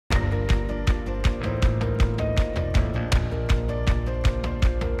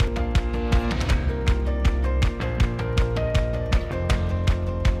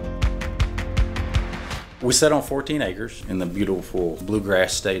We sit on 14 acres in the beautiful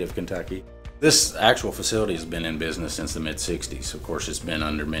Bluegrass State of Kentucky. This actual facility has been in business since the mid-60s. Of course, it's been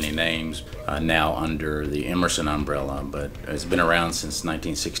under many names, now under the Emerson umbrella, but it's been around since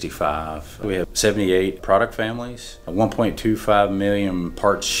 1965. We have 78 product families, 1.25 million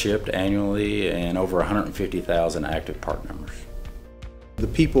parts shipped annually, and over 150,000 active part numbers. The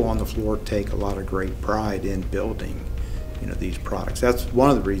people on the floor take a lot of great pride in building these products. That's one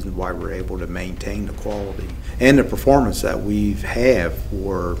of the reasons why we're able to maintain the quality and the performance that we've had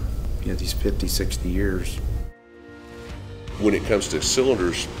for these 50, 60 years. When it comes to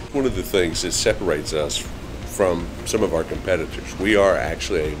cylinders, one of the things that separates us from some of our competitors, we are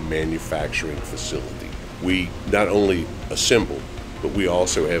actually a manufacturing facility. We not only assemble, but we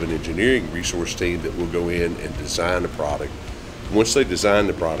also have an engineering resource team that will go in and design the product. Once they design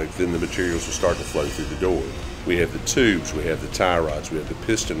the product, then the materials will start to flow through the door. We have the tubes, we have the tie rods, we have the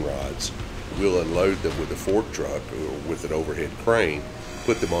piston rods. We'll unload them with a fork truck or with an overhead crane,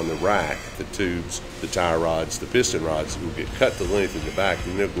 put them on the rack. The tubes, the tie rods, the piston rods will get cut to length in the back,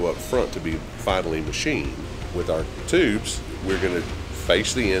 and they'll go up front to be finally machined. With our tubes, we're going to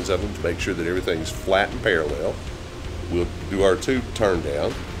face the ends of them to make sure that everything's flat and parallel. We'll do our tube turn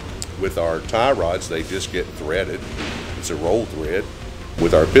down. With our tie rods, they just get threaded. It's a roll thread.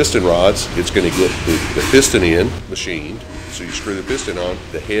 With our piston rods, it's going to get the piston end machined. So you screw the piston on,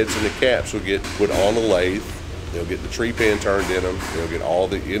 the heads and the caps will get put on the lathe. They'll get the tree pan turned in them. They'll get all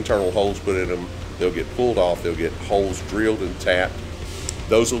the internal holes put in them. They'll get pulled off. They'll get holes drilled and tapped.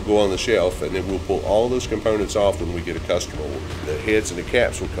 Those will go on the shelf, and then we'll pull all those components off when we get a customer order. The heads and the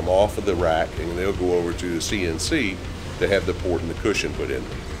caps will come off of the rack, and they'll go over to the CNC to have the port and the cushion put in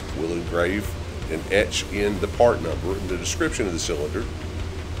them. We'll engrave and etch in the part number and the description of the cylinder.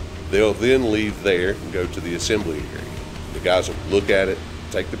 They'll then leave there and go to the assembly area. The guys will look at it,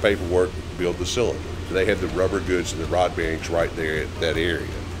 take the paperwork, build the cylinder. They have the rubber goods and the rod bearings right there at that area.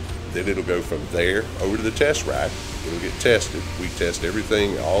 Then it'll go from there over to the test rack. It'll get tested. We test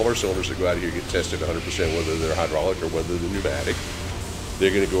everything. All of our cylinders that go out of here get tested 100%, whether they're hydraulic or whether they're pneumatic.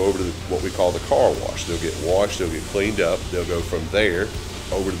 They're going to go over to what we call the car wash. They'll get washed, they'll get cleaned up. They'll go from there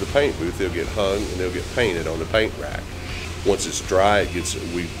over to the paint booth. They'll get hung and they'll get painted on the paint rack. Once it's dry,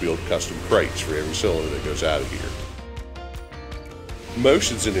 we build custom crates for every cylinder that goes out of here.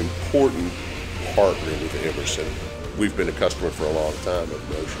 Motion's an important partner with Emerson. We've been a customer for a long time of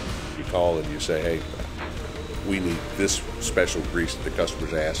Motion. You call and you say, hey, we need this special grease that the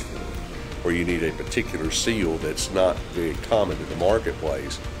customers ask for, or you need a particular seal that's not very common in the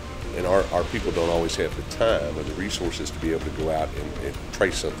marketplace. And our people don't always have the time or the resources to be able to go out and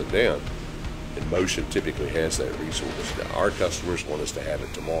trace something down. And Motion typically has that resource. Now, our customers want us to have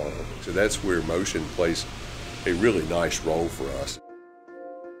it tomorrow. So that's where Motion plays a really nice role for us.